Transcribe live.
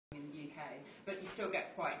still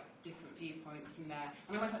get quite different viewpoints from there.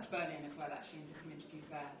 And I went up to Berlin as well, actually, and did some interviews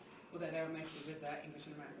there, although they were mostly with English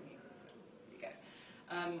and American people. There you go.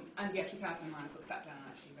 And yeah, 2009, I sort of sat down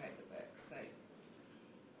and actually wrote the book. So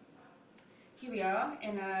here we are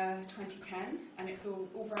in 2010, and it's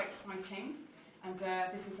all very exciting. And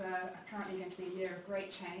this is apparently going to be a year of great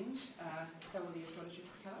change, so all the astrologers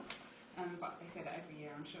tell us. But they say that every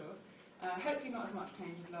year, I'm sure. Hopefully not as much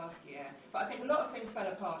change as last year. But I think a lot of things fell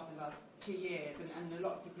apart in the last 2 years, and a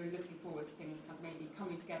lot of people are looking forward to things kind of maybe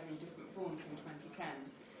coming together in different forms in 2010.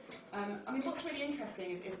 I mean, what's really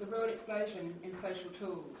interesting is the real explosion in social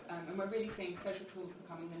tools, and we're really seeing social tools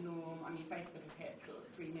becoming the norm. I mean, Facebook has hit sort of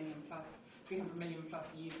 300 million plus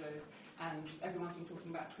users, and everyone's been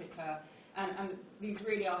talking about Twitter, and these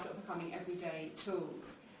really are sort of becoming everyday tools.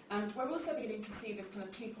 And we're also beginning to see this kind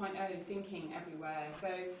of 2.0 thinking everywhere.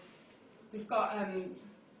 So we've got, I'm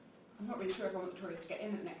not really sure if I want the Tories to get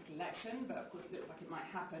in the next election, but of course it looks like it might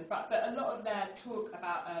happen. But a lot of their talk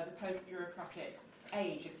about the post-bureaucratic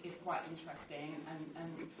age is quite interesting,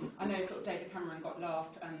 and I know sort of David Cameron got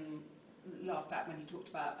laughed at when he talked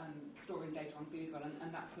about storing data on Google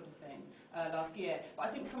and that sort of thing last year. But I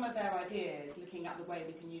think some of their ideas, looking at the way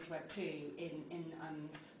we can use Web 2 in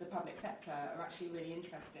the public sector, are actually really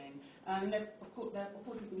interesting. Of course,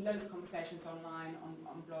 there's been loads of conversations online,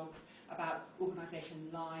 on blogs, about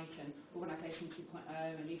organisation light and organisation 2.0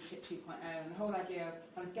 and leadership 2.0, and the whole idea of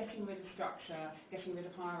kind of getting rid of structure, getting rid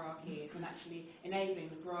of hierarchies, and actually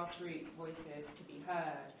enabling the grassroots voices to be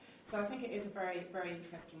heard. So I think it is a very, very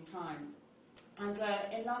interesting time. And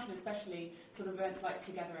in London especially, sort of events like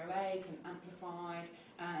Together 08 and Amplified,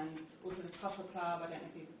 and also the Tuttle Club. I don't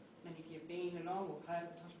know if many of you have been along or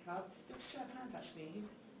heard of the Tuttle Club. Just show of hands, actually.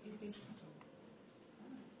 Who's been to Tuttle?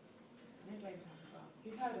 Oh, I know David has as well.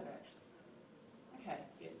 Who's heard of it? Okay,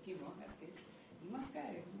 good. A few more, that's good. You must go,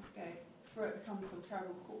 before it becomes some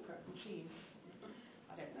terrible corporate machine.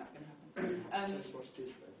 I don't think that's going to happen. Tell us what it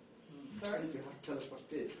is, though. Sorry? You have to tell us what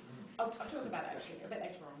it is. I'll talk about it actually a bit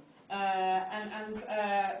later on. And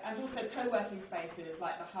also co-working spaces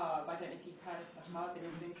like the Hub. I don't know if you've heard of the Hub in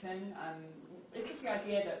Islington. It's just the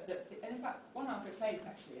idea that and in fact, one after place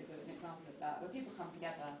actually is an example of that, where people come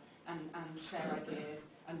together and share ideas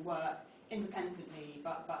and work independently,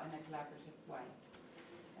 but in a collaborative way.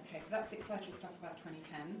 Okay, so that's the exciting stuff about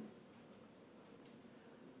 2010.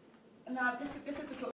 Now, this is the sort